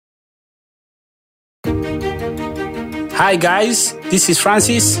Hi guys, this is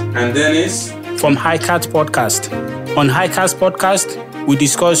Francis and Dennis from Highcast Podcast. On Highcast Podcast, we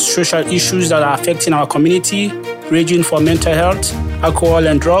discuss social issues that are affecting our community, ranging from mental health, alcohol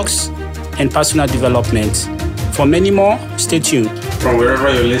and drugs, and personal development. For many more, stay tuned. From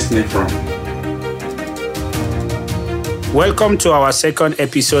wherever you're listening from. Welcome to our second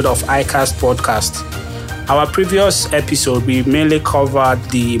episode of Highcast Podcast. Our previous episode, we mainly covered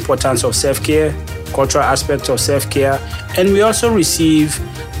the importance of self-care, cultural aspects of self-care, and we also receive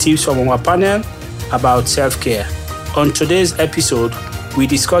tips from our panel about self-care. On today's episode, we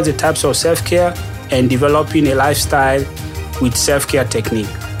discuss the types of self-care and developing a lifestyle with self-care technique.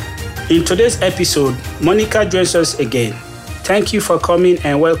 In today's episode, Monica joins us again. Thank you for coming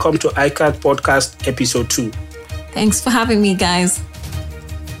and welcome to Highcast Podcast Episode 2. Thanks for having me, guys.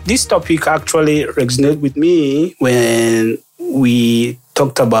 This topic actually resonated with me when we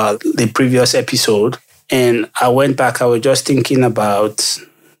talked about the previous episode, and I went back. I was just thinking about,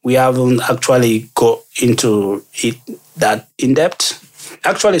 we haven't actually got into it that in depth.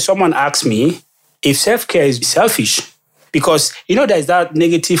 Actually, someone asked me if self-care is selfish, because there's that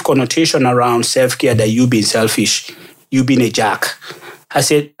negative connotation around self-care that you being selfish, you being a jack. I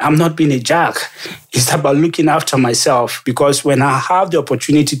said, I'm not being a jack. It's about looking after myself, because when I have the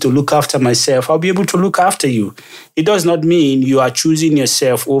opportunity to look after myself, I'll be able to look after you. It does not mean you are choosing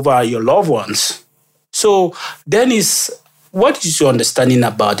yourself over your loved ones. So, Dennis, what is your understanding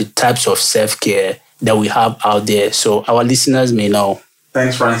about the types of self-care that we have out there so our listeners may know?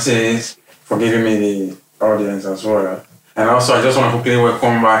 Thanks, Francis, for giving me the audience as well. And also, I just want to quickly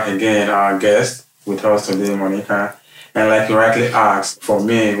welcome back again our guest with us today, Monica. And like you rightly asked, for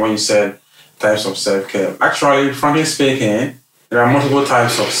me, when you said types of self-care, actually, frankly speaking, there are multiple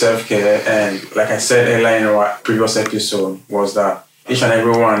types of self-care. And like I said earlier in our previous episode, was that each and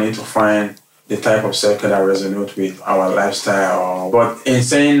every one need to find the type of self-care that resonates with our lifestyle. But in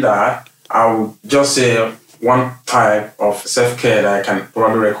saying that, I would just say one type of self-care that I can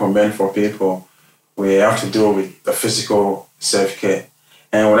probably recommend for people, we have to do with the physical self-care.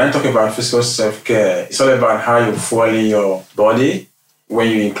 And when I talk about physical self-care, it's all about how you fuel your body when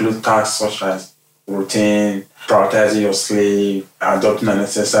you include tasks such as routine, prioritizing your sleep, adopting an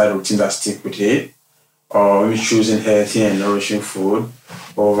exercise routine that stick with it, or maybe choosing healthy and nourishing food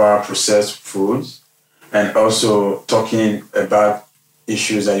over processed foods, and also talking about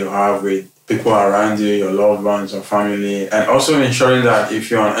issues that you have with people around you, your loved ones or family, and also ensuring that if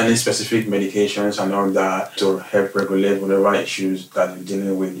you're on any specific medications and all that to help regulate whatever issues that you're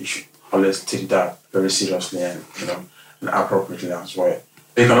dealing with, you should always take that very seriously and appropriately as well.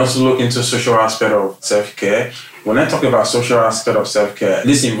 You can also look into social aspect of self-care. When I talk about social aspect of self-care,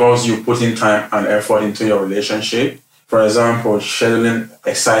 this involves you putting time and effort into your relationship. For example, scheduling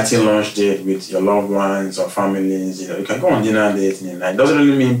exciting lunch date with your loved ones or families. You can go on dinner date in the night. It doesn't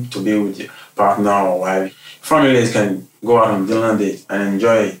really mean to be with your partner or wife. Families can go out on dinner date and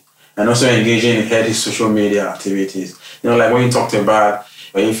enjoy it. And also engaging in healthy social media activities. Like when you talked about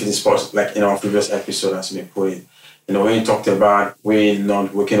when fitness sports, like in our previous episode, as we put it. When you talked about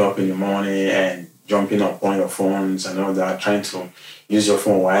not waking up in the morning and jumping up on your phones and all that, trying to use your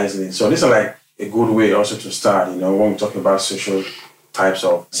phone wisely. So these are like a good way also to start, when we talk about social types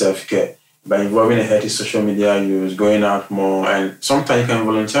of self-care. By involving a healthy social media use, going out more, and sometimes you can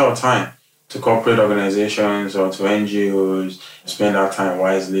volunteer your time to corporate organizations or to NGOs, spend that time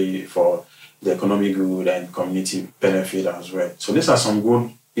wisely for the economic good and community benefit as well. So these are some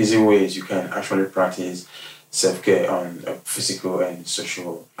good, easy ways you can actually practice self-care on a physical and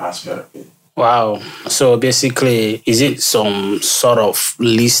social aspect of it. Wow. So basically, is it some sort of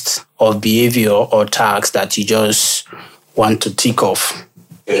list of behavior or tasks that you just want to tick off?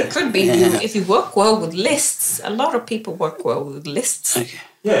 It could be. If you work well with lists, a lot of people work well with lists. Okay.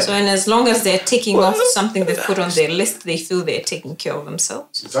 Yeah. So, and as long as they're ticking off something they've put on their list, they feel they're taking care of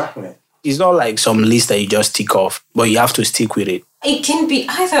themselves. Exactly. It's not like some list that you just tick off, but you have to stick with it. It can be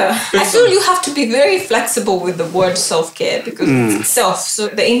either. I feel you have to be very flexible with the word self-care because it's self. So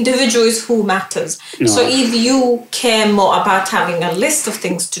the individual is who matters. No. So if you care more about having a list of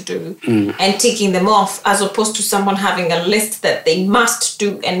things to do and ticking them off, as opposed to someone having a list that they must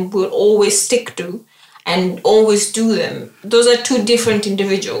do and will always stick to and always do them, those are two different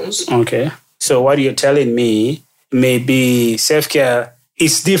individuals. Okay. So what you're telling me, maybe self-care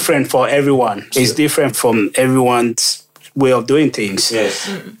is different for everyone. It's different from everyone's way of doing things. Yes.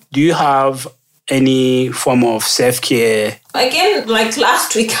 Do you have any form of self-care? Again, like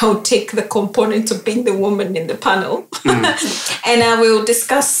last week, I'll take the component of being the woman in the panel and I will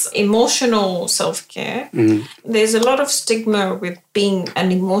discuss emotional self-care. There's a lot of stigma with being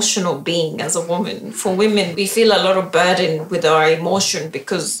an emotional being as a woman. For women, we feel a lot of burden with our emotion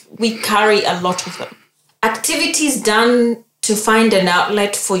because we carry a lot of them. Activities done to find an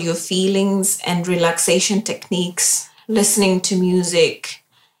outlet for your feelings and relaxation techniques, listening to music,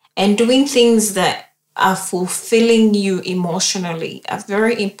 and doing things that are fulfilling you emotionally are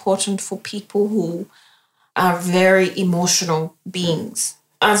very important for people who are very emotional beings.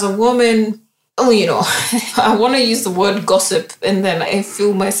 As a woman, I want to use the word gossip and then I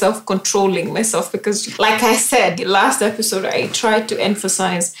feel myself controlling myself because, like I said, the last episode, I tried to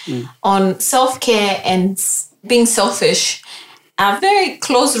emphasize on self-care and being selfish are very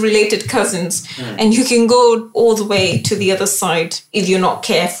close related cousins and you can go all the way to the other side if you're not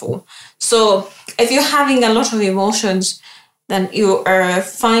careful. So if you're having a lot of emotions, then you are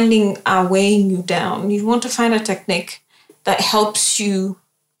weighing you down. You want to find a technique that helps you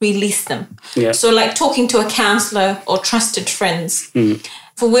release them. Yeah. So like talking to a counselor or trusted friends.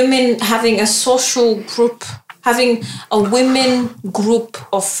 For women, having a social group, having a women group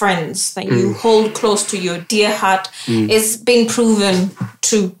of friends that you hold close to your dear heart is been proven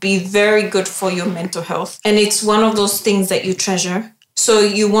to be very good for your mental health. And it's one of those things that you treasure. So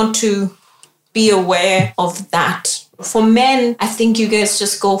you want to be aware of that. For men, I think you guys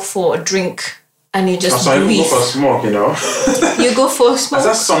just go for a drink and you just breathe. Even go for smoke, You go for smoke. I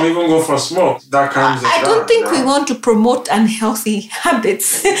said some even go for smoke. That comes. I don't think we want to promote unhealthy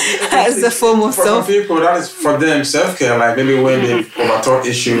habits as a form of For some people, that is for them self-care. Like maybe when they overthought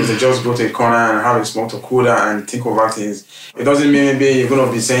issues, they just go to a corner and have a smoke to cool down and think about things. It doesn't mean maybe you're going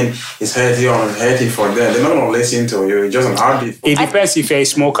to be saying it's healthy or unhealthy for them. They're not going to listen to you. It's just an habit. It depends if you're a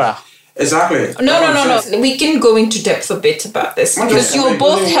smoker. Exactly. No. We can go into depth a bit about this because you're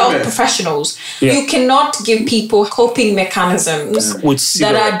both health professionals. Yeah. You cannot give people coping mechanisms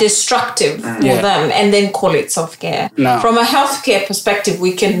that are destructive for them and then call it self-care. No. From a healthcare perspective,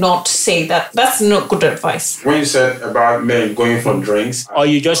 we cannot say that. That's not good advice. When you said about men going for drinks, or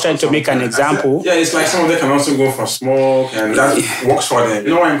you just trying to make an example. It's like some of them can also go for smoke and that works for them.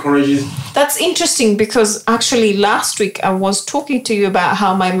 You know what encourages? That's interesting because actually last week I was talking to you about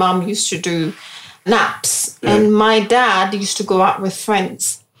how my mom used to do naps and my dad used to go out with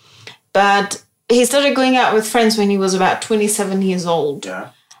friends. But he started going out with friends when he was about 27 years old. Yeah.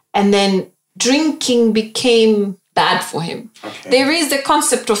 And then drinking became bad for him. Okay. There is the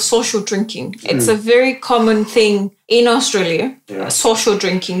concept of social drinking. It's a very common thing in Australia, social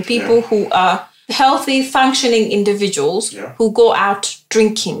drinking. People who are healthy, functioning individuals who go out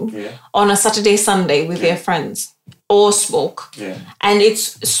drinking on a Saturday, Sunday with their friends or smoke. Yeah. And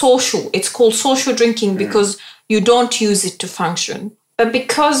it's social. It's called social drinking because you don't use it to function. But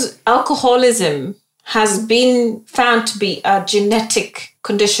because alcoholism has been found to be a genetic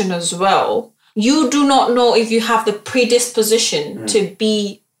condition as well, you do not know if you have the predisposition to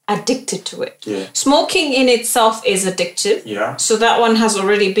be addicted to it. Yeah. Smoking in itself is addictive. Yeah. So that one has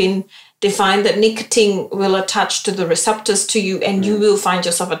already been defined that nicotine will attach to the receptors to you and you will find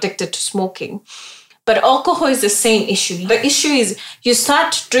yourself addicted to smoking. But alcohol is the same issue. The issue is you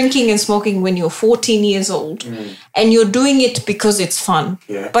start drinking and smoking when you're 14 years old and you're doing it because it's fun.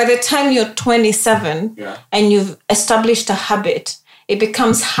 Yeah. By the time you're 27 and you've established a habit, it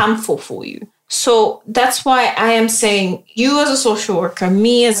becomes harmful for you. So that's why I am saying you as a social worker,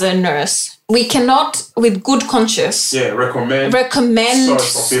 me as a nurse, we cannot, with good conscience, recommend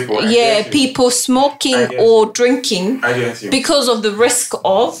for people, people smoking or drinking because of the risk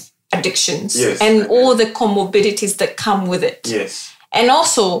of addictions and all the comorbidities that come with it. Yes. And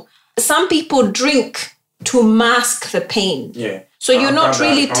also, some people drink to mask the pain. Yeah. So you're not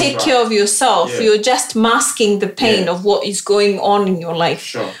really take care of yourself. Yeah. You're just masking the pain of what is going on in your life.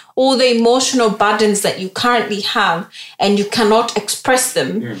 Sure. All the emotional burdens that you currently have and you cannot express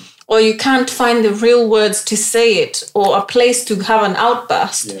them or you can't find the real words to say it or a place to have an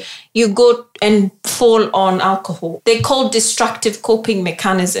outburst. Yeah. You go and fall on alcohol. They're called destructive coping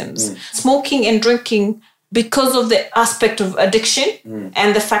mechanisms. Smoking and drinking, because of the aspect of addiction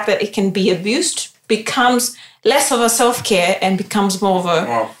and the fact that it can be abused, becomes less of a self-care and becomes more of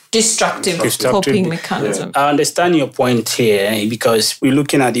a destructive coping mechanism. I understand your point here because we're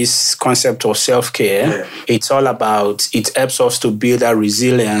looking at this concept of self-care. Yeah. It's all about, it helps us to build that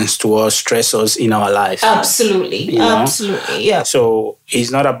resilience towards stressors in our life. Absolutely. Absolutely. Yeah. So it's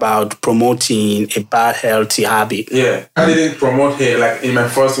not about promoting a bad, healthy habit. Yeah. I didn't promote here. Like in my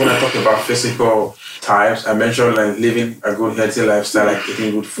first, when I talked about physical types. I mentioned like living a good, healthy lifestyle, like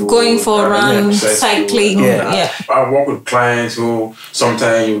eating good food, Going for a run, exercise, cycling. food, Yeah. I work with clients who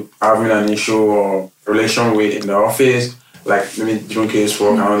sometimes you having an issue or relation with in the office, like maybe drink his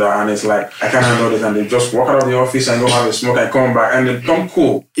work and all that, and it's like I can't handle this, and they just walk out of the office and go have a smoke and come back and they come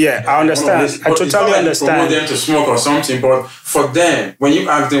cool. Yeah, I understand. I totally understand. Promote them to smoke or something, but for them, when you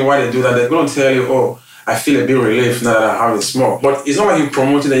ask them why they do that, they're going to tell you, "Oh, I feel a bit relief now that I have the smoke." But it's not like you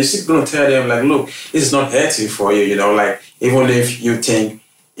promoting that. You're still going to tell them, like, "Look, this is not healthy for you." You know, like even if you think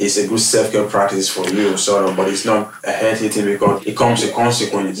it's a good self-care practice for you, sort of, but it's not a healthy thing because it comes with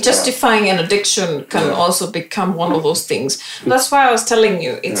consequences. Justifying an addiction can also become one of those things. That's why I was telling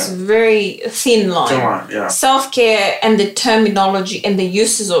you, it's very thin line. Self-care and the terminology and the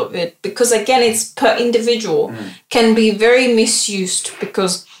uses of it, because again, it's per individual, can be very misused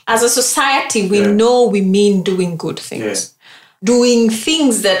because as a society, we know we mean doing good things. Doing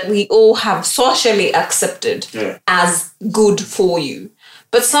things that we all have socially accepted as good for you.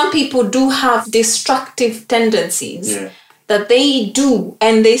 But some people do have destructive tendencies that they do,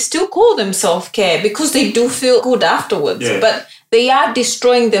 and they still call them self-care because they do feel good afterwards. But they are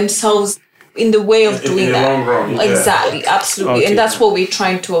destroying themselves in the way of doing that. In the long run. Exactly, absolutely. Okay. And that's what we're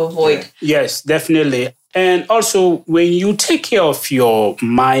trying to avoid. Yes, definitely. And also, when you take care of your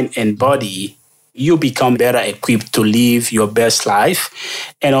mind and body, you become better equipped to live your best life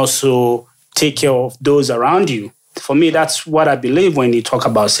and also take care of those around you. For me, that's what I believe when you talk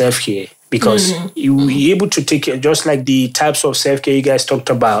about self-care, because you're able to take care, just like the types of self-care you guys talked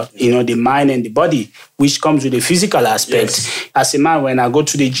about, you know, the mind and the body, which comes with the physical aspect. As a man, when I go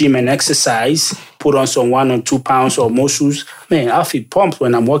to the gym and exercise, put on some 1 or 2 pounds of muscles, man, I feel pumped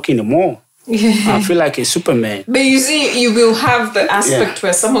when I'm walking the mall. I feel like a Superman. But you see, you will have the aspect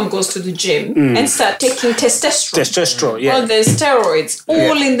where someone goes to the gym and start taking testosterone. Testosterone, Well, there's steroids,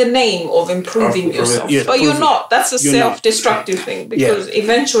 all in the name of improving yourself. But you're not. That's a self-destructive thing because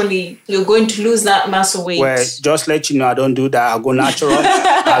eventually you're going to lose that muscle weight. Well, just let you know, I don't do that. I go natural.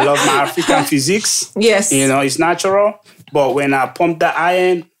 I love my African physiques. Yes. You know, it's natural. But when I pump the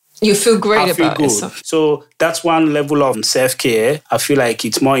iron, you feel great I feel about good. yourself. So that's one level of self-care. I feel like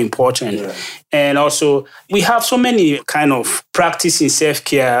it's more important. And also, we have so many kind of practice in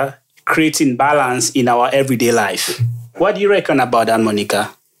self-care, creating balance in our everyday life. What do you reckon about that, Monica?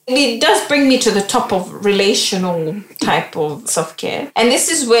 It does bring me to the top of relational type of self-care. And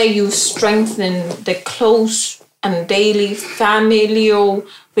this is where you strengthen the close and daily familial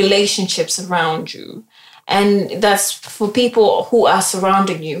relationships around you. And that's for people who are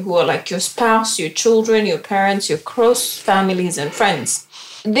surrounding you, who are like your spouse, your children, your parents, your close families and friends.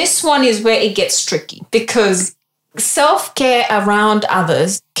 This one is where it gets tricky because self-care around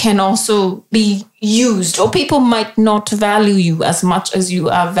others can also be used, or people might not value you as much as you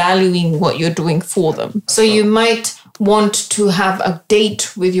are valuing what you're doing for them. So you might want to have a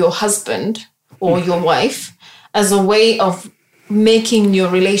date with your husband or your wife as a way of making your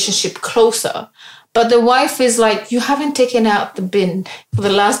relationship closer. But the wife is like, you haven't taken out the bin for the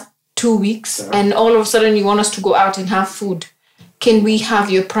last 2 weeks and all of a sudden you want us to go out and have food. Can we have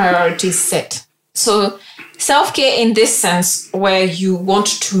your priorities set? So self-care in this sense, where you want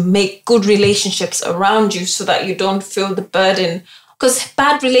to make good relationships around you so that you don't feel the burden. Because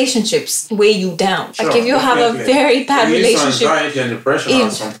bad relationships weigh you down. Like if you have a very bad relationship, anxiety and depression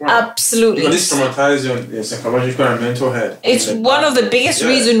at some point. Absolutely. Because this traumatizes your psychological and mental health. It's one of the biggest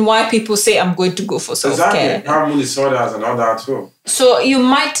reasons why people say, I'm going to go for self-care. Exactly. Have mood disorders and all that too. So you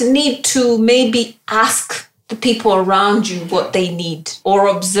might need to maybe ask the people around you what they need or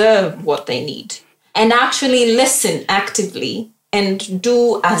observe what they need and actually listen actively and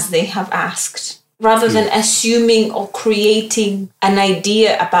do as they have asked, rather than assuming or creating an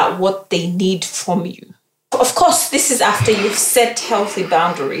idea about what they need from you. Of course, this is after you've set healthy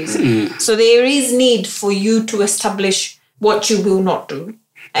boundaries. So there is need for you to establish what you will not do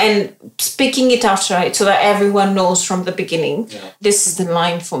and speaking it out right so that everyone knows from the beginning, this is the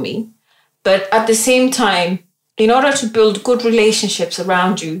line for me. But at the same time, in order to build good relationships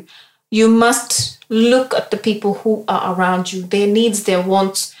around you, you must look at the people who are around you, their needs, their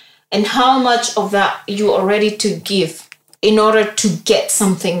wants, and how much of that you are ready to give in order to get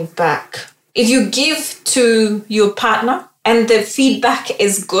something back. If you give to your partner and the feedback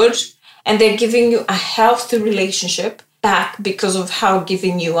is good and they're giving you a healthy relationship back because of how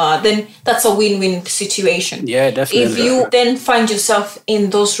giving you are, then that's a win-win situation. Yeah, definitely. If you then find yourself in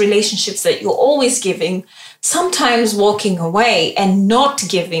those relationships that you're always giving, sometimes walking away and not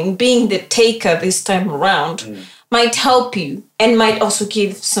giving, being the taker this time around, might help you and might also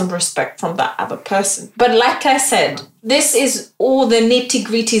give some respect from that other person. But like I said, this is all the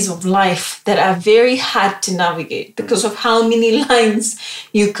nitty-gritties of life that are very hard to navigate because of how many lines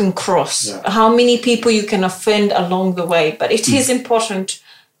you can cross, how many people you can offend along the way. But it is important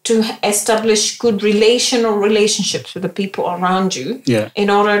to establish good relationships with the people around you in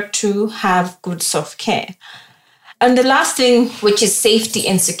order to have good self-care. And the last thing, which is safety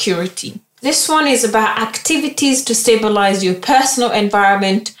and security. This one is about activities to stabilize your personal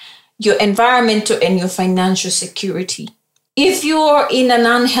environment, your environmental and your financial security. If you're in an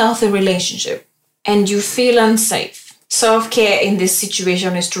unhealthy relationship and you feel unsafe, self-care in this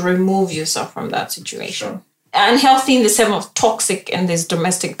situation is to remove yourself from that situation. Sure. Unhealthy in the sense of toxic and there's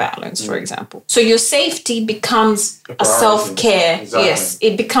domestic violence, for example. So your safety becomes a self-care. Exactly. Yes,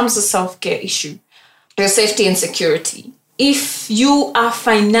 it becomes a self-care issue. Your safety and security. If you are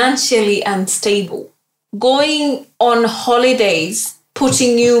financially unstable, going on holidays,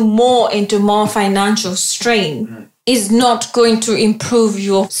 putting you more into more financial strain is not going to improve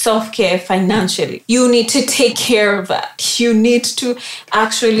your self-care financially. You need to take care of that. You need to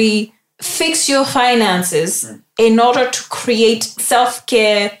actually fix your finances in order to create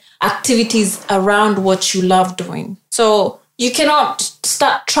self-care activities around what you love doing. So you cannot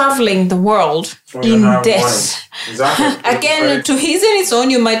start traveling the world in debt. Exactly. Again, to his and his own,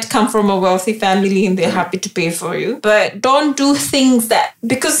 you might come from a wealthy family and they're happy to pay for you. But don't do things that,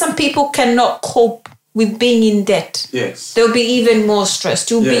 because some people cannot cope with being in debt. Yes. They'll be even more stressed.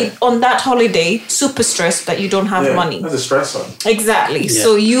 You'll be on that holiday super stressed that you don't have money. That's a stressor. Exactly. Yeah.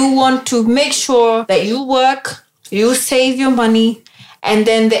 So you want to make sure that you work, you save your money, and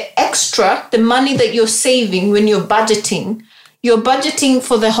then the extra, the money that you're saving when you're budgeting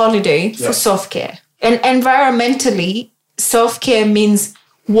for the holiday for self-care. And environmentally, self-care means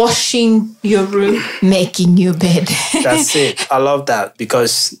washing your room, making your bed. That's it. I love that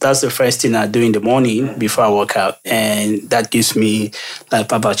because that's the first thing I do in the morning before I work out. And that gives me, like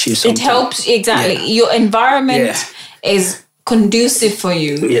Papa achieve something. It helps, exactly. Yeah. Your environment is conducive for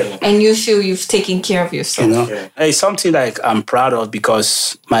you and you feel you've taken care of yourself. You know, it's something like I'm proud of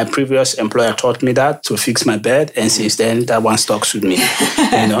because my previous employer taught me that to fix my bed, and since then that one sticks with me.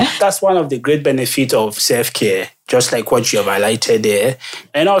 You know, that's one of the great benefits of self-care, just like what you have highlighted there.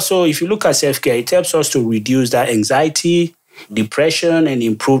 And also, if you look at self-care, it helps us to reduce that anxiety, depression, and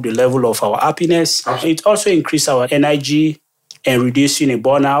improve the level of our happiness. It also increases our energy and reducing a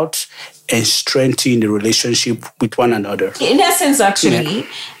burnout and strengthening the relationship with one another. In essence, actually,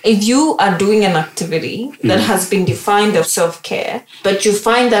 if you are doing an activity that has been defined as self-care, but you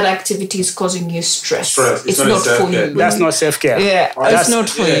find that activity is causing you stress, it's not for you. That's not self-care. Yeah, it's not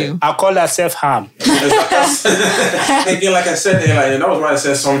for you. I call that self-harm. Again, like I said earlier, that was why I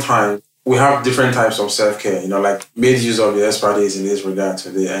said sometimes we have different types of self-care, like made use of the expertise in this regard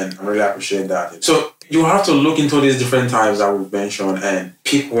today, and I really appreciate that. So you have to look into these different types that we've mentioned and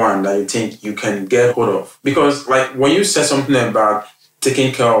pick one that you think you can get hold of. Because like when you said something about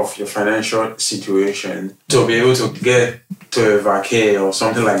taking care of your financial situation to be able to get to a vacay or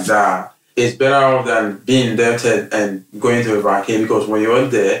something like that, it's better than being indebted and going to a vacay, because when you're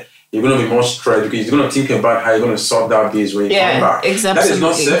there, you're going to be more stressed because you're going to think about how you're going to sort that bills when you come back. Exactly. That is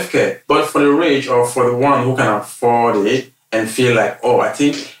not self-care. But for the rich or for the one who can afford it and feel like, oh, I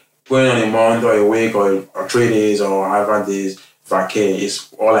think going on a month or a week or 3 days or however days vacay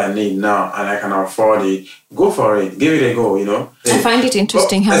is all I need now and I can afford it, go for it. Give it a go, I find it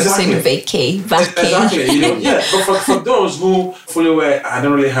interesting how you say vacay. Exactly, But for those who fully aware, I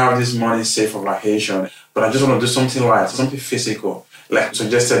don't really have this money saved for vacation, but I just want to do something light, something physical. Like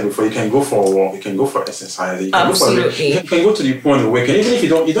suggested before, you can go for a walk, you can go for exercise, you can Absolutely. you can go to the pool on the weekend. Even if you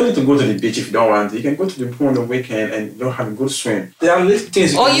don't need to go to the beach if you don't want to. You can go to the pool on the weekend and have a good swim. There are little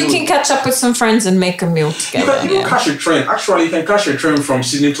things you can catch up with some friends and make a meal together. You can catch a train. Actually, you can catch a train from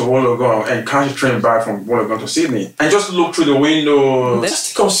Sydney to Wollongong and catch a train back from Wollongong to Sydney. And just look through the window.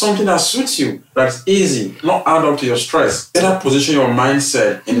 Just think of something that suits you, that's easy, not add up to your stress. Better position your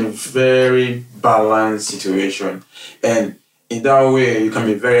mindset in a very balanced situation. And in that way, you can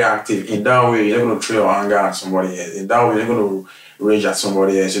be very active. In that way, you're not going to throw your anger at somebody else. In that way, you're not going to rage at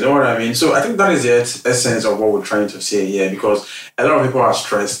somebody else. You know what I mean? So I think that is the essence of what we're trying to say here, because a lot of people are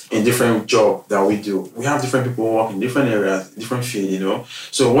stressed in different jobs that we do. We have different people who work in different areas, different fields,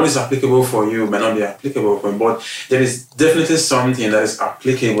 So what is applicable for you may not be applicable for me, but there is definitely something that is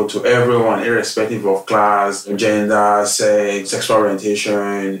applicable to everyone, irrespective of class, gender, sex, sexual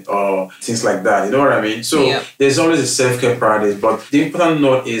orientation, or things like that. You know what I mean? So there's always a self-care practice, but the important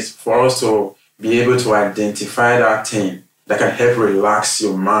note is for us to be able to identify that thing that can help relax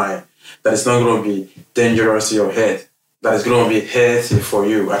your mind that is not going to be dangerous to your head, that is going to be healthy for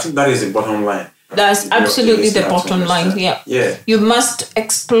you. I think that is the bottom line. That's absolutely the bottom line. Yeah. You must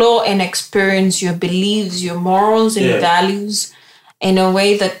explore and experience your beliefs, your morals and values in a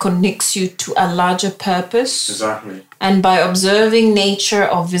way that connects you to a larger purpose. Exactly. And by observing nature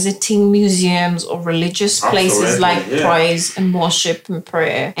or visiting museums or religious places like praise and worship and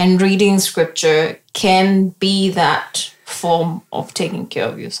prayer and reading scripture can be that form of taking care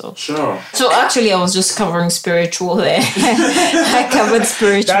of yourself. Sure. So actually, I was just covering spiritual there. I covered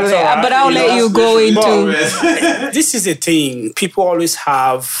spiritual That's there, right. but I'll let you go into... This is the thing. People always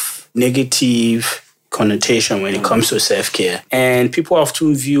have negative connotation when it comes to self-care. And people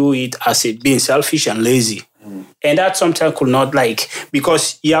often view it as it being selfish and lazy. And that sometimes could not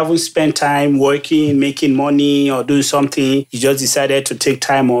because you haven't spent time working, making money or doing something, you just decided to take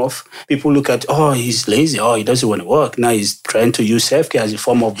time off. People look at, he's lazy, he doesn't want to work. Now he's trying to use self-care as a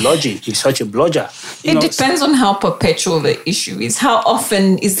form of bludgeoning. He's such a bludger. It depends on how perpetual the issue is. How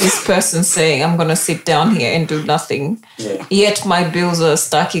often is this person saying, I'm going to sit down here and do nothing, yet my bills are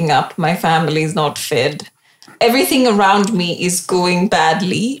stacking up, my family is not fed. Everything around me is going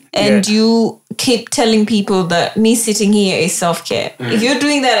badly, and you keep telling people that me sitting here is self-care. If you're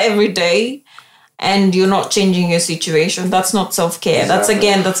doing that every day and you're not changing your situation, that's not self-care.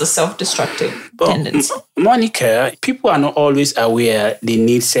 Exactly. That's a self-destructive tendency. Monica, people are not always aware they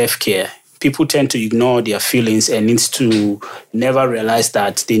need self-care. People tend to ignore their feelings and needs to never realize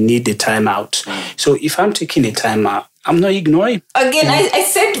that they need the time out. So if I'm taking a time out, I'm not ignoring. Again, I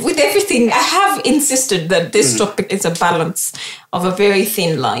said with everything, I have insisted that this topic is a balance of a very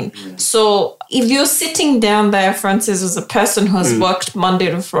thin line. So if you're sitting down there, Francis, as a person who has worked Monday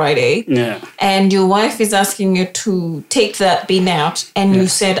to Friday, and your wife is asking you to take that bean out, and you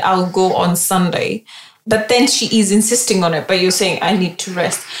said, I'll go on Sunday, but then she is insisting on it, but you're saying, I need to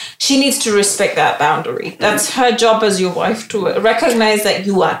rest. She needs to respect that boundary. That's her job as your wife to recognize that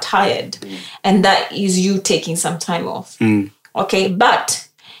you are tired and that is you taking some time off. Okay, but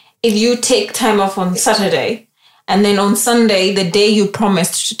if you take time off on Saturday and then on Sunday, the day you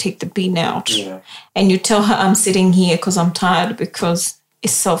promised to take the bean out, and you tell her, I'm sitting here because I'm tired because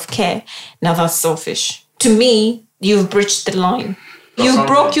it's self-care. Now that's selfish. To me, you've breached the line. You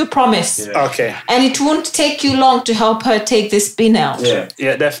broke your promise. Okay. And it won't take you long to help her take this bin out.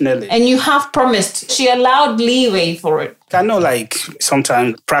 Yeah, definitely. And you have promised. She allowed leeway for it. I know,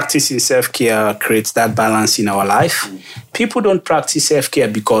 sometimes practicing self-care creates that balance in our life. People don't practice self-care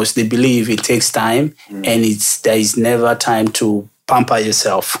because they believe it takes time and there is never time to pamper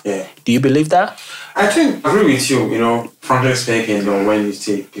yourself. Do you believe that? I think I agree with you. Frankly speaking, when you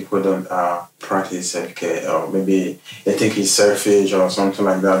see people don't practice self-care, or maybe they think it's selfish or something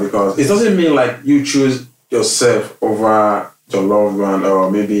like that, because it doesn't mean you choose yourself over your loved one,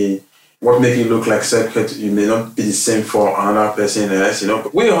 or maybe what makes you look like self-care, you may not be the same for another person else,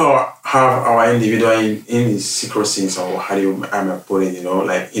 We all have our individual idiosyncrasies, or how do you put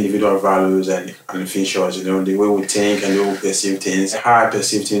it, individual values and features, the way we think and the way we perceive things. How I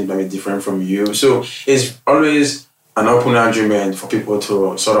perceive things might be different from you. So it's always an open argument for people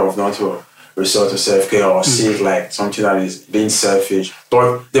to sort of not to resort to self-care or see it like something that is being selfish.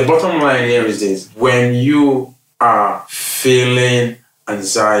 But the bottom line here is this: when you are feeling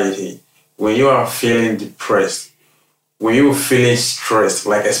anxiety, when you are feeling depressed, when you're feeling stressed,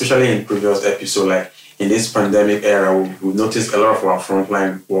 especially in previous episodes, in this pandemic era, we've noticed a lot of our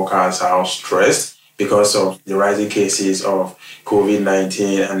frontline workers are stressed because of the rising cases of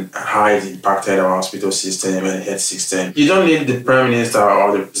COVID-19 and how it impacted our hospital system and health system. You don't need the Prime Minister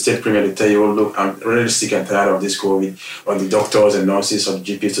or the State Premier to tell you, look, I'm really sick and tired of this COVID, or the doctors and nurses or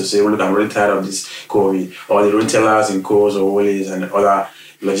GPs to say, look, I'm really tired of this COVID, or the retailers in Coles or Woolies and other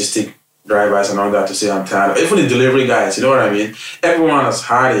logistic drivers and all that to say I'm tired. Even the delivery guys, you know what I mean? Everyone has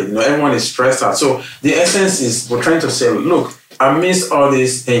had it, everyone is stressed out. So the essence is we're trying to say, look, amidst all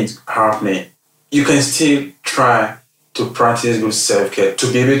these things happening, you can still try to practice good self-care,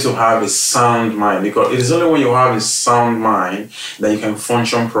 to be able to have a sound mind, because it is only when you have a sound mind that you can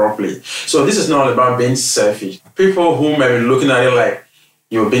function properly. So this is not about being selfish. People who may be looking at it like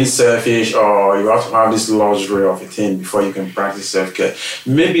you're being selfish or you have to have this luxury of a thing before you can practice self-care,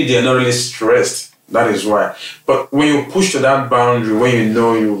 maybe they're not really stressed. That is why. But when you push to that boundary, when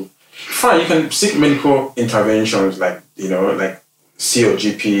you can seek medical interventions see your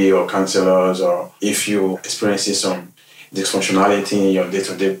GP or counselors, or if you experiencing some dysfunctionality in your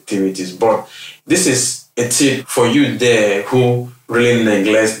day-to-day activities. But this is a tip for you there who really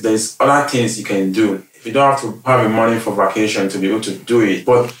neglects. There's other things you can do. If you don't have to have a money for vacation to be able to do it,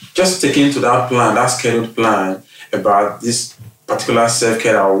 but just take into that plan, that scheduled plan about this particular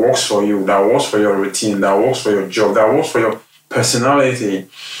self-care that works for you, that works for your routine, that works for your job, that works for your personality,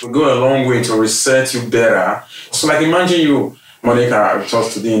 will go a long way to reset you better. So like imagine you, Monica, with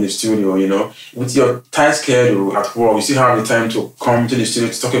us today in the studio, with your tight schedule at work, you still have the time to come to the studio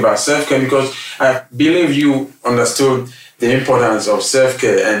to talk about self-care, because I believe you understood the importance of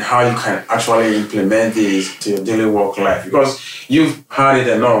self-care and how you can actually implement this to your daily work life. Because you've had it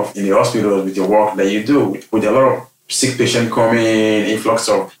enough in the hospitals with your work that you do, with a lot of sick patient coming, influx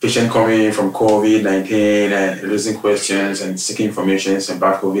of patient coming from COVID-19 and raising questions and seeking information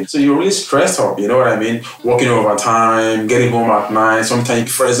about COVID. So you're really stressed up, you know what I mean? Working overtime, getting home at night.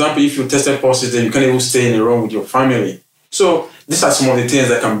 Sometimes, for example, if you tested positive, you can't even stay in a room with your family. So these are some of the things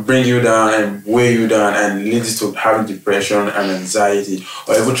that can bring you down and weigh you down and lead you to having depression and anxiety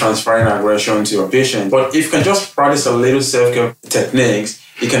or even transferring aggression to your patient. But if you can just practice a little self-care techniques,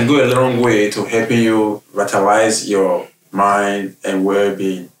 it can go a long way to helping you vitalize your mind and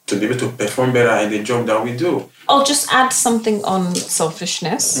well-being to be able to perform better in the job that we do. I'll just add something on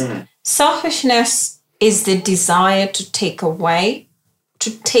selfishness. Selfishness is the desire to take away,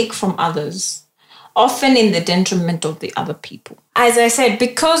 to take from others, often in the detriment of the other people. As I said,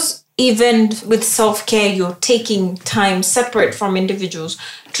 because even with self-care, you're taking time separate from individuals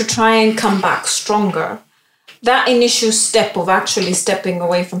to try and come back stronger. That initial step of actually stepping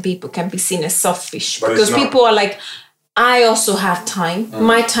away from people can be seen as selfish, because people are like, I also have time.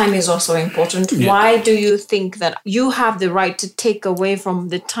 My time is also important. Yeah. Why do you think that you have the right to take away from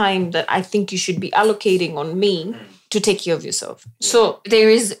the time that I think you should be allocating on me to take care of yourself? So there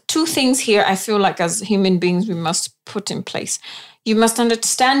is two things here I feel like as human beings we must put in place. You must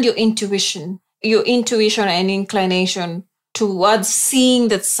understand your intuition and inclination towards seeing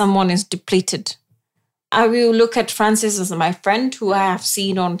that someone is depleted. I will look at Francis as my friend who I have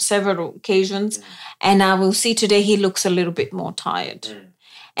seen on several occasions, and I will see today he looks a little bit more tired.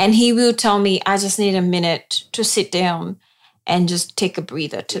 And he will tell me, I just need a minute to sit down and just take a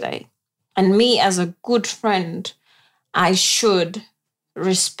breather today. And me as a good friend, I should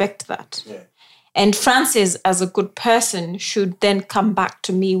respect that. Yeah. And Francis as a good person should then come back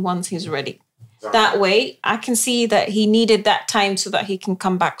to me once he's ready. Exactly. That way I can see that he needed that time so that he can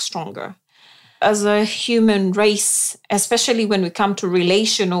come back stronger. As a human race, especially when we come to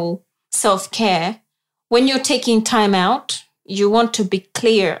relational self-care, when you're taking time out, you want to be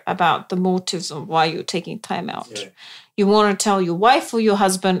clear about the motives of why you're taking time out. Yeah. You want to tell your wife or your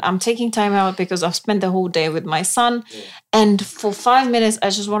husband, I'm taking time out because I've spent the whole day with my son. Yeah. And for 5 minutes, I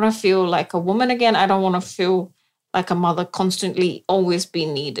just want to feel like a woman again. I don't want to feel like a mother constantly always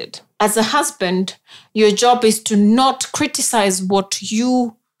being needed. As a husband, your job is to not criticize what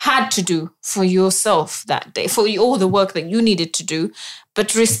you had to do for yourself that day, for all the work that you needed to do,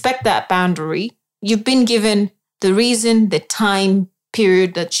 but respect that boundary. You've been given the reason, the time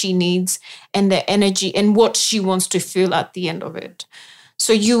period that she needs, and the energy and what she wants to feel at the end of it.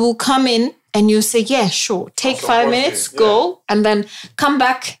 So you will come in and you say, yeah, sure, take 5 minutes, go, and then come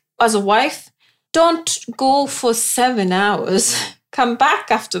back as a wife. Don't go for 7 hours. Come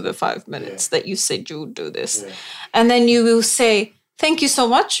back after the 5 minutes that you said you would do this. Yeah. And then you will say, thank you so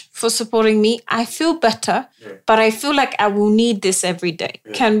much for supporting me. I feel better, but I feel like I will need this every day.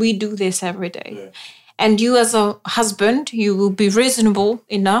 Yeah. Can we do this every day? Yeah. And you as a husband, you will be reasonable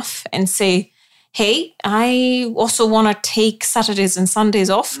enough and say, hey, I also want to take Saturdays and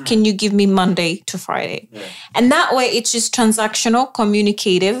Sundays off. Can you give me Monday to Friday? Yeah. And that way it's just transactional,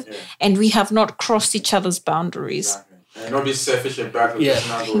 communicative, and we have not crossed each other's boundaries. Exactly. And not be selfish about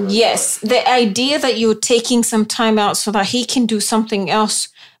it. Yes. The idea that you're taking some time out so that he can do something else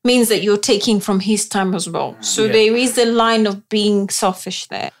means that you're taking from his time as well. So there is a line of being selfish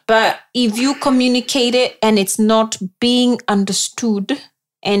there. But if you communicate it and it's not being understood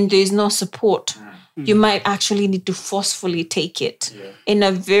and there's no support, you might actually need to forcefully take it in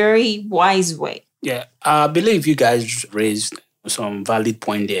a very wise way. Yeah, I believe you guys raised some valid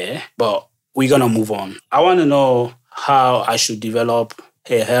point there, but we're going to move on. I want to know how I should develop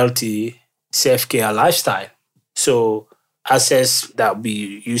a healthy self-care lifestyle. So assess that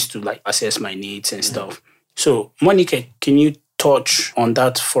we used to like assess my needs and stuff. So Monica, can you touch on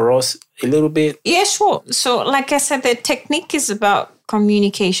that for us a little bit? Yeah, sure. So like I said, the technique is about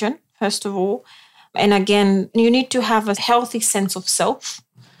communication, first of all. And again, you need to have a healthy sense of self.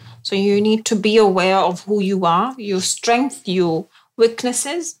 So you need to be aware of who you are, your strength, your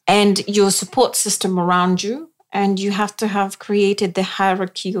weaknesses, and your support system around you. And you have to have created the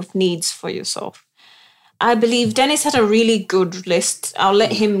hierarchy of needs for yourself. I believe Dennis had a really good list. I'll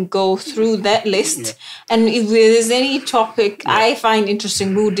let him go through that list. Yeah. And if there's any topic I find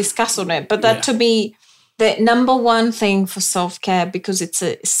interesting, we'll discuss on it. But that to me, The number one thing for self-care, because it's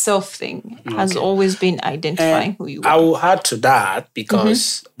a self thing, has always been identifying who you are. I will add to that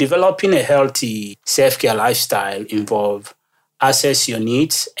because developing a healthy self-care lifestyle involves assess your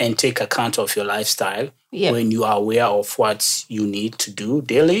needs and take account of your lifestyle. When you are aware of what you need to do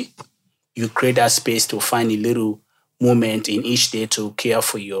daily, you create that space to find a little moment in each day to care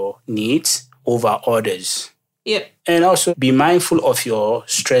for your needs over others. And also be mindful of your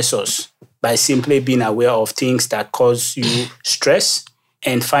stressors by simply being aware of things that cause you stress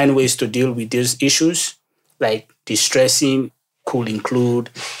and find ways to deal with these issues. Like distressing could include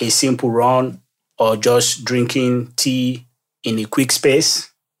a simple run or just drinking tea in a quick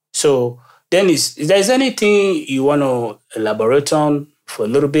space. So then is there anything you want to elaborate on for a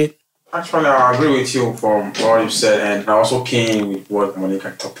little bit? Actually, I agree with you from what you said, and I also came with what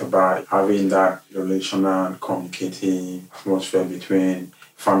Monica talked about, having that relational and communicating atmosphere between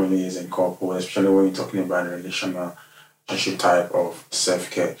families and couples, especially when you're talking about a relationship type of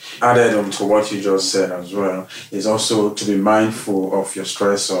self-care. Added on to what you just said as well, is also to be mindful of your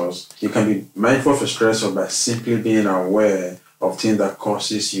stressors. You can be mindful of your stressors by simply being aware of things that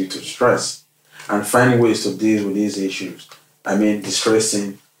causes you to stress and find ways to deal with these issues. I mean,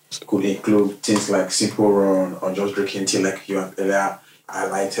 distressing could include things like simple run or just drinking tea like you have earlier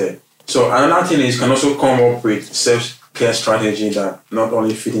highlighted. So another thing is you can also come up with self-care strategy that not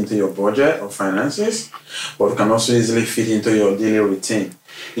only fit into your budget or finances, but can also easily fit into your daily routine.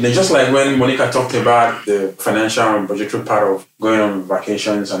 Just like when Monica talked about the financial and budgetary part of going on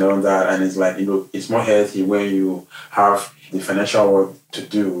vacations and all that, and it's like, it's more healthy when you have the financial work to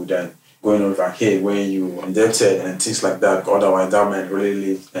do than going on vacation when you're indebted and things like that. Otherwise, that might really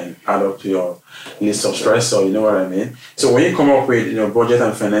lead and add up to your list of stress, so you know what I mean? So when you come up with budget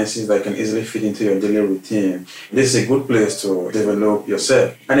and finances that can easily fit into your daily routine, this is a good place to develop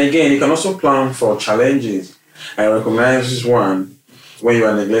yourself. And again, you can also plan for challenges. I recognize this one when you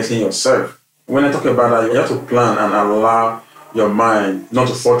are neglecting yourself. When I talk about that, you have to plan and allow your mind not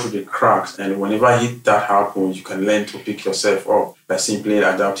to fall through the cracks, and whenever that happens, you can learn to pick yourself up by simply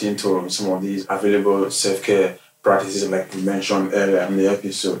adapting to some of these available self-care practices like we mentioned earlier in the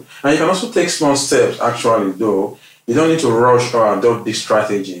episode. And you can also take small steps, actually, though. You don't need to rush or adopt big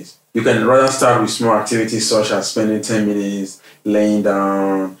strategies. You can rather start with small activities such as spending 10 minutes laying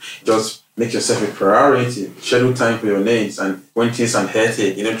down. Just make yourself a priority. Schedule time for your needs, and when things are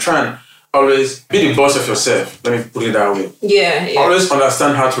hectic, try and always be the boss of yourself. Let me put it that way. Yeah. Always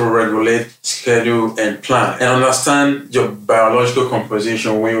understand how to regulate, schedule, and plan. And understand your biological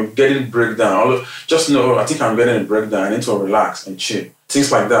composition when you're getting breakdown. Just know, I think I'm getting a breakdown. I need to relax and chill.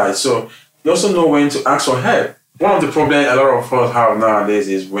 Things like that. So you also know when to ask for help. One of the problems a lot of us have nowadays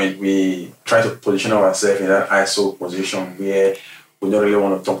is when we try to position ourselves in that ISO position where we don't really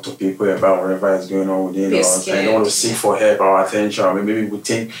want to talk to people about whatever is going on within us. And don't want to seek for help or attention. I mean, maybe we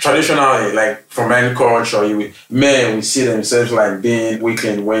think traditionally, like from many culture, men will see themselves like being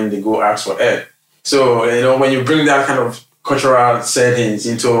weakened when they go ask for help. So, when you bring that kind of cultural settings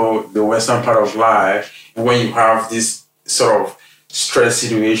into the Western part of life, when you have this sort of stress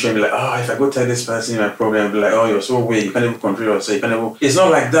situation, like, if I go tell this person my problem, be like, you're so weak, you can't even control yourself. It's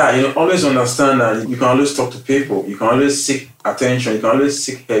not like that. Always understand that you can always talk to people, you can always seek attention, you can always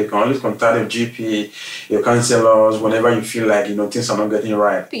seek help, you can always contact your GP, your counselors, whenever you feel like, things are not getting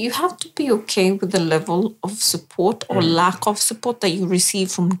right. But you have to be okay with the level of support or lack of support that you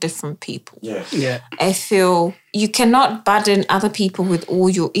receive from different people. Yeah. I feel you cannot burden other people with all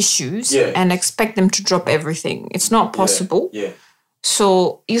your issues and expect them to drop everything. It's not possible. Yeah.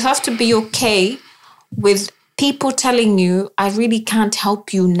 So you have to be okay with people telling you, I really can't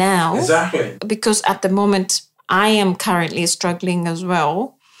help you now. Exactly. Because at the moment, I am currently struggling as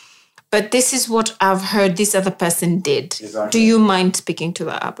well. But this is what I've heard this other person did. Exactly. Do you mind speaking to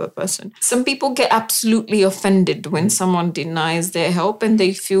that other person? Some people get absolutely offended when someone denies their help and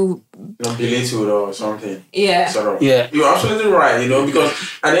they feel belittled or something. Yeah. Sort of. Yeah. You're absolutely right, because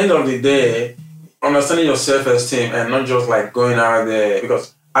at the end of the day, understanding your self-esteem and not just like going out there,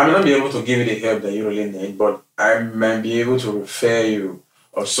 because I may not be able to give you the help that you really need, but I might be able to refer you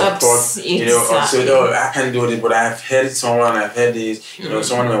or support, or say, I can do this, but I've heard this,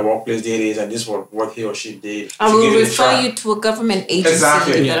 someone in my workplace did this, and this was what he or she did. I will refer you to a government agency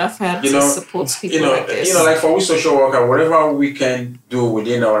that I've had to support people like this. Like for we social worker, whatever we can do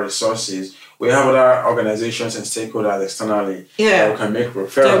within our resources, we have other organizations and stakeholders externally that we can make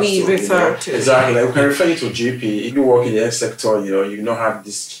referrals that we refer to. Exactly. Like we can refer you to GP. If you work in the health sector, you know how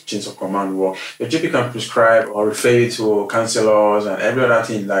this chains of command work. The GP can prescribe or refer you to counselors and every other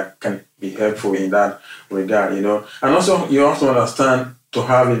thing that can be helpful in that regard, And also, you have to understand to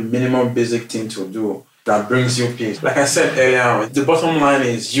have a minimum basic thing to do that brings you peace. Like I said earlier on, the bottom line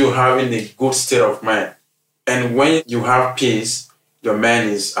is you having a good state of mind. And when you have peace, your mind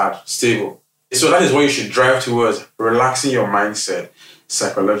is stable. So that is what you should drive towards, relaxing your mindset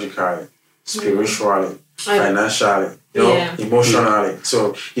psychologically, spiritually, financially, emotionally.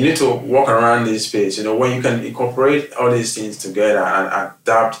 So you need to walk around this space, when you can incorporate all these things together and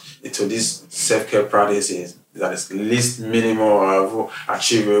adapt into these self-care practices that is least minimal or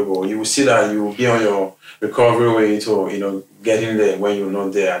achievable, you will see that you will be on your recovery way to, getting there when you're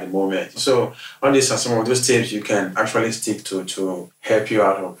not there at the moment. So all these are some of those tips you can actually stick to help you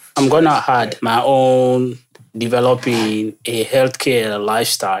out of. I'm going to add my own developing a healthcare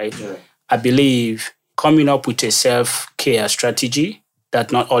lifestyle. Yeah. I believe coming up with a self-care strategy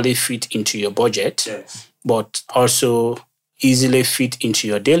that not only fit into your budget, but also easily fit into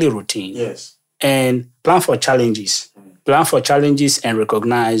your daily routine. Yes. And plan for challenges. Plan for challenges and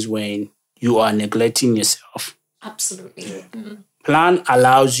recognize when you are neglecting yourself. Absolutely. Yeah. Mm-hmm. Plan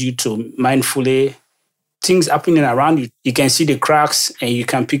allows you to mindfully, things happening around you, you can see the cracks and you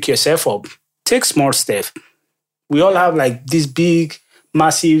can pick yourself up. Take small steps. We all have like these big,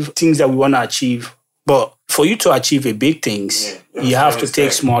 massive things that we want to achieve. But for you to achieve a big things, you have to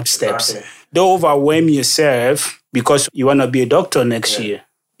take small steps. Exactly. Don't overwhelm yourself because you want to be a doctor next year.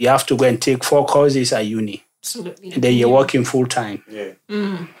 You have to go and take 4 courses at uni. Absolutely. And then you're working full time. Yeah.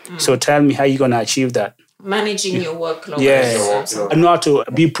 So tell me how you're going to achieve that. Managing your workload. Yeah. I know how to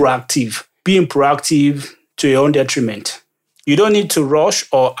be proactive. Being proactive to your own detriment. You don't need to rush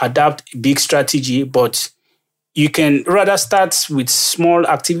or adapt a big strategy, but you can rather start with small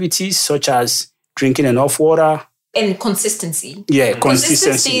activities such as drinking enough water. And consistency. Yeah,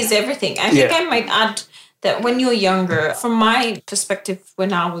 consistency is everything. I think I might add that when you're younger, from my perspective,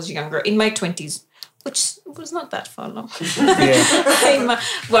 when I was younger, in my 20s, which was not that far long.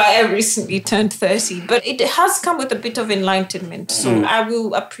 I recently turned 30, but it has come with a bit of enlightenment. So I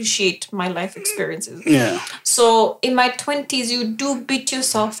will appreciate my life experiences. Yeah. So in my 20s, you do beat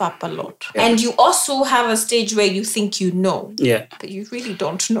yourself up a lot. Yeah. And you also have a stage where you think you know, but you really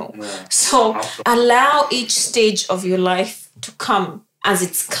don't know. Yeah. So allow each stage of your life to come as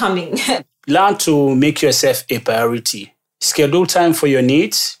it's coming. Learn to make yourself a priority. Schedule time for your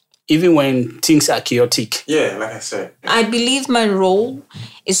needs, even when things are chaotic. Yeah, like I said. I believe my role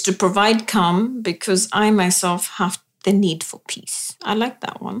is to provide calm because I myself have the need for peace. I like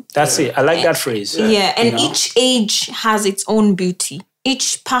that one. That's it. I like that phrase. Yeah, and each age has its own beauty.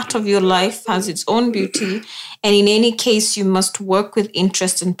 Each part of your life has its own beauty. And in any case, you must work with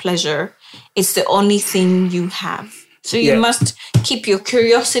interest and pleasure. It's the only thing you have. So you must keep your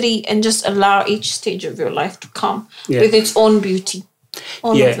curiosity and just allow each stage of your life to come with its own beauty.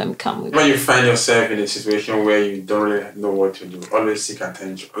 All of them come with When you find yourself in a situation where you don't really know what to do, always seek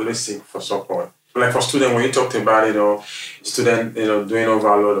attention, always seek for support. Like for students, when you talked about, student, doing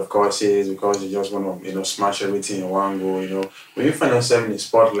overload of courses because you just want to, smash everything in one go, when you find yourself in a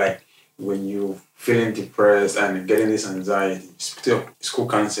spot like when you feeling depressed and getting this anxiety, speak to school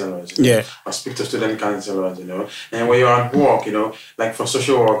counselors, or speak to student counselors, And when you're at work, like for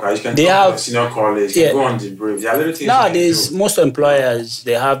social workers, you can talk to senior colleagues, you go on debrief. There are little things nowadays, most employers,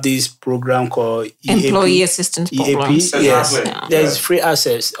 they have this program called Employee Assistance Program. Exactly. Yes, there's free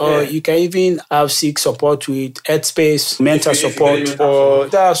access. Or you can even seek support with Headspace, mental support, or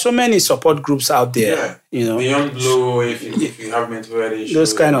there are so many support groups out there. Beyond Blue, if you have mental health issues.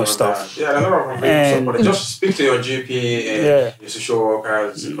 Those kind of stuff. Yeah, a lot of support. Just speak to your GP and your social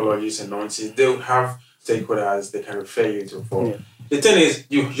workers, psychologists and nurses. They will have stakeholders they can refer you to for. The thing is,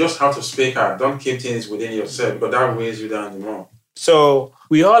 you just have to speak out. Don't keep things within yourself because that weighs you down the more. So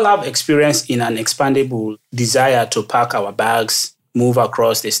we all have experience in an expandable desire to pack our bags, move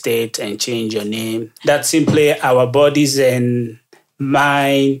across the state and change your name. That's simply our bodies and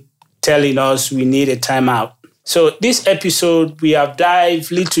mind telling us we need a timeout. So this episode, we have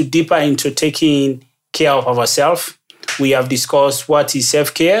dived a little deeper into taking care of ourselves. We have discussed what is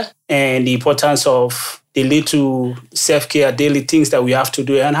self-care and the importance of the little self-care daily things that we have to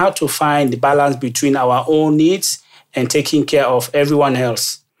do and how to find the balance between our own needs and taking care of everyone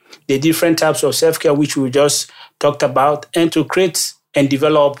else. The different types of self-care which we just talked about, and to create and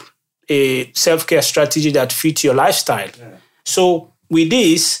develop a self-care strategy that fits your lifestyle. Yeah. So with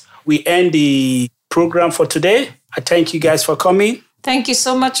this, we end the program for today. I thank you guys for coming. Thank you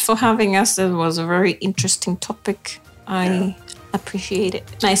so much for having us. It was a very interesting topic. I appreciate it.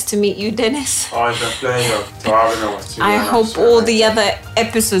 Nice to meet you, Dennis. Oh, it's a pleasure to having us. I hope all the other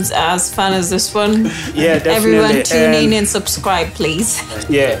episodes are as fun as this one. Yeah, definitely. Everyone tune in and subscribe, please.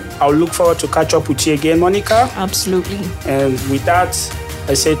 Yeah, I'll look forward to catch up with you again, Monica. Absolutely. And with that,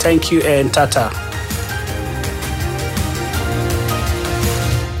 I say thank you and tata.